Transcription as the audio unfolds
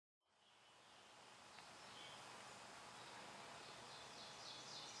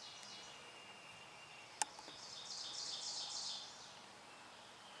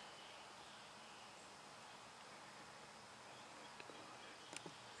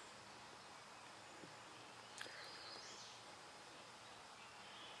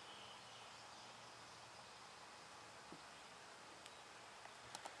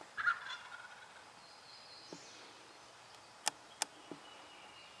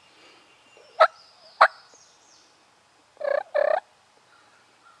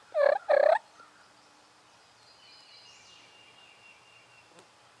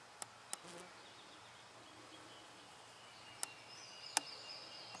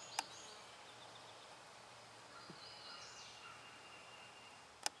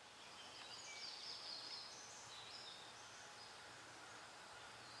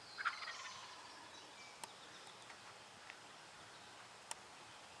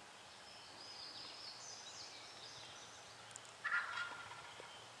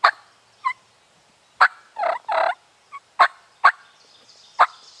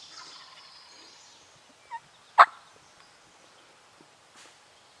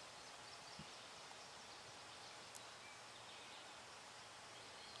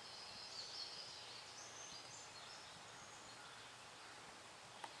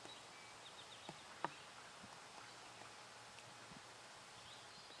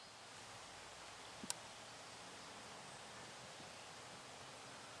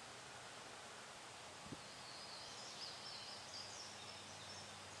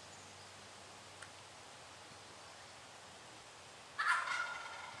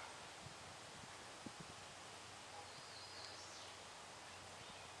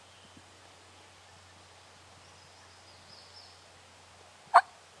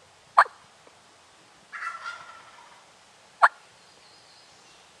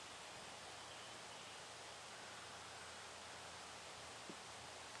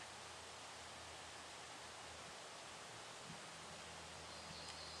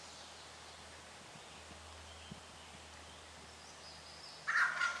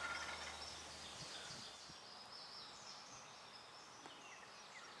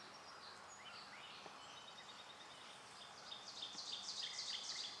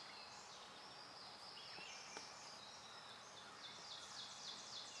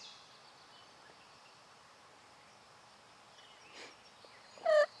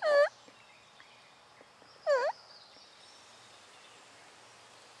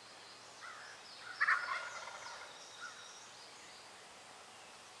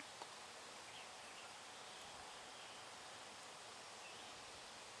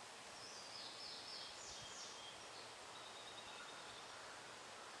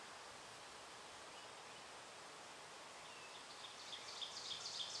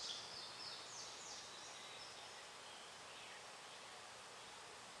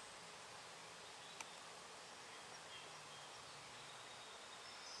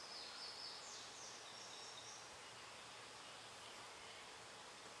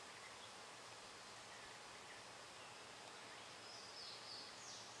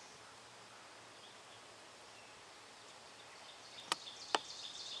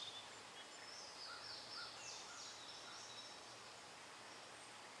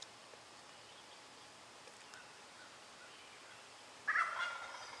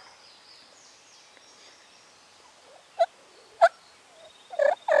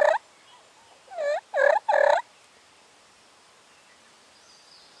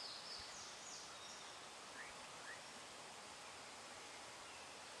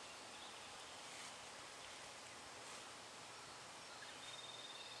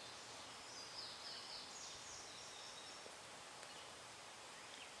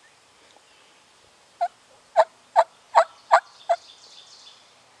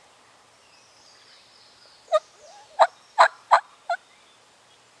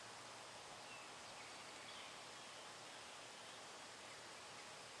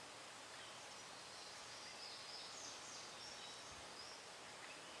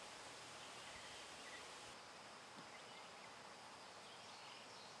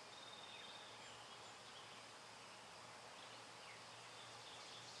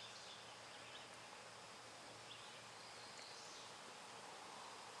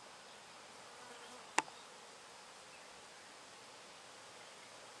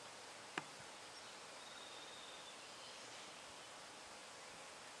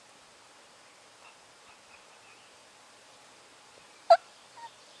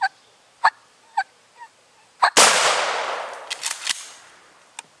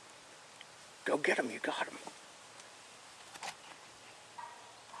Go get him, you got him.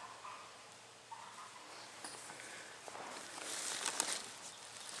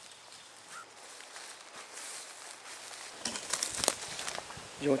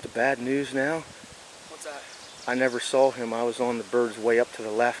 You want the bad news now? What's that? I never saw him. I was on the bird's way up to the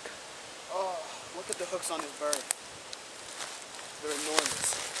left. Oh, look at the hooks on this bird. They're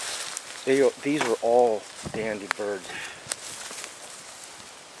enormous. These were all dandy birds.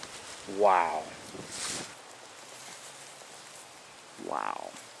 Wow. Wow.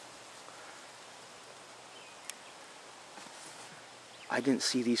 I didn't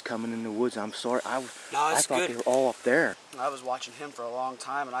see these coming in the woods. I'm sorry. I thought they were all up there. I was watching him for a long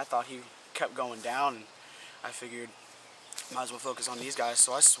time, and I thought he kept going down, and I figured might as well focus on these guys.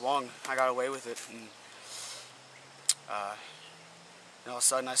 So I swung. I got away with it, and all of a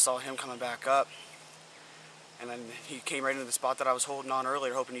sudden I saw him coming back up, and then he came right into the spot that I was holding on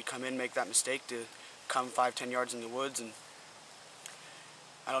earlier, hoping he'd come in, make that mistake to come 5-10 yards in the woods. And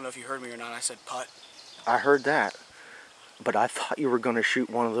I don't know if you heard me or not. I said putt. I heard that. But I thought you were going to shoot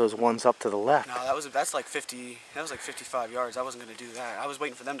one of those ones up to the left. No, that's like 50. That was like 55 yards. I wasn't going to do that. I was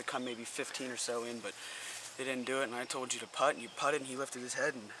waiting for them to come maybe 15 or so in, but they didn't do it. And I told you to putt, and you putted, and he lifted his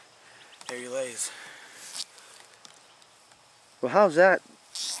head, and there he lays. Well, how's that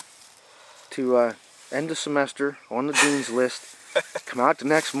to end the semester on the dean's list, come out the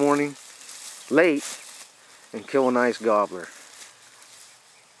next morning late, and kill a nice gobbler?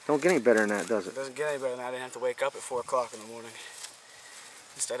 Don't get any better than that, does it? It doesn't get any better than that. I didn't have to wake up at 4 o'clock in the morning.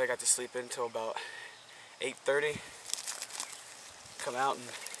 Instead, I got to sleep in until about 8:30. Come out and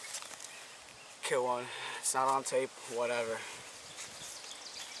kill one. It's not on tape, whatever.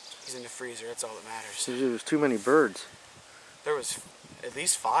 He's in the freezer, that's all that matters. There was too many birds. There was at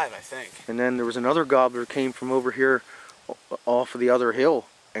least 5, I think. And then there was another gobbler came from over here off of the other hill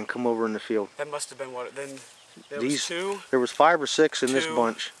and come over in the field. That must have been what, then there was 2. There was 5 or 6 in this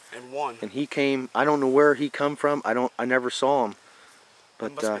bunch. And 1. And he came, I don't know where he come from. I never saw him.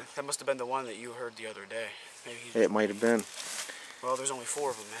 But that must have been the one that you heard the other day. Maybe it might have been. Well, there's only 4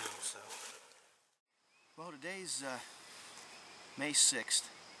 of them now, so. Well, today's May 6th.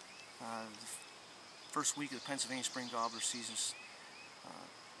 The first week of the Pennsylvania spring gobbler season's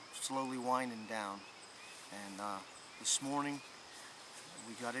slowly winding down. And this morning,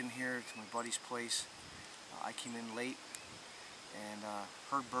 we got in here to my buddy's place. I came in late and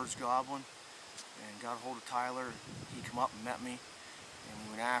heard birds gobbling and got a hold of Tyler. He come up and met me, and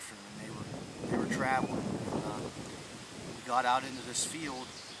we went after them, and they were traveling. We got out into this field.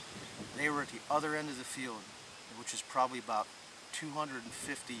 They were at the other end of the field, which is probably about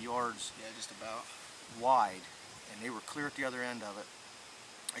 250 yards just about wide, and they were clear at the other end of it.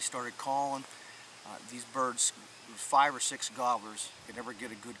 I started calling. These birds, there was 5 or 6 gobblers. Could never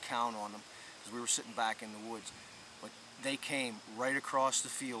get a good count on them because we were sitting back in the woods. But they came right across the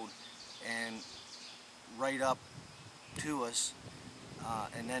field and right up to us,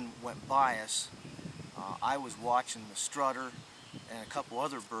 and then went by us. I was watching the strutter and a couple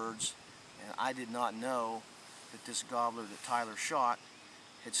other birds, and I did not know that this gobbler that Tyler shot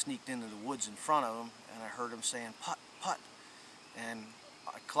had sneaked into the woods in front of him, and I heard him saying, putt, putt. And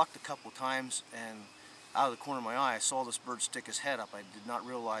I clucked a couple times, and out of the corner of my eye I saw this bird stick his head up. I did not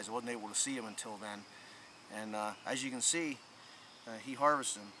realize, I wasn't able to see him until then. And as you can see, he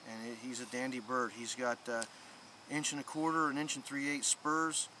harvested him, and he's a dandy bird. He's got 1 1/4, 1 3/8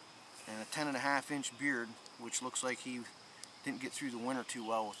 spurs, and a 10.5-inch beard, which looks like he didn't get through the winter too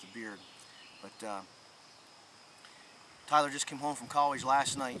well with the beard. But Tyler just came home from college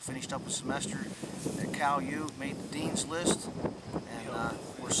last night, finished up a semester at Cal U, made the dean's list, and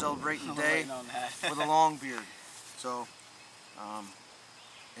we're celebrating today with a long beard. So,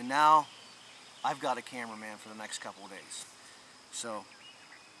 and now I've got a cameraman for the next couple of days. So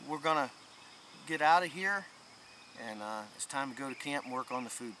we're gonna get out of here, and it's time to go to camp and work on the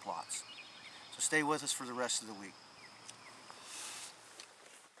food plots. So stay with us for the rest of the week.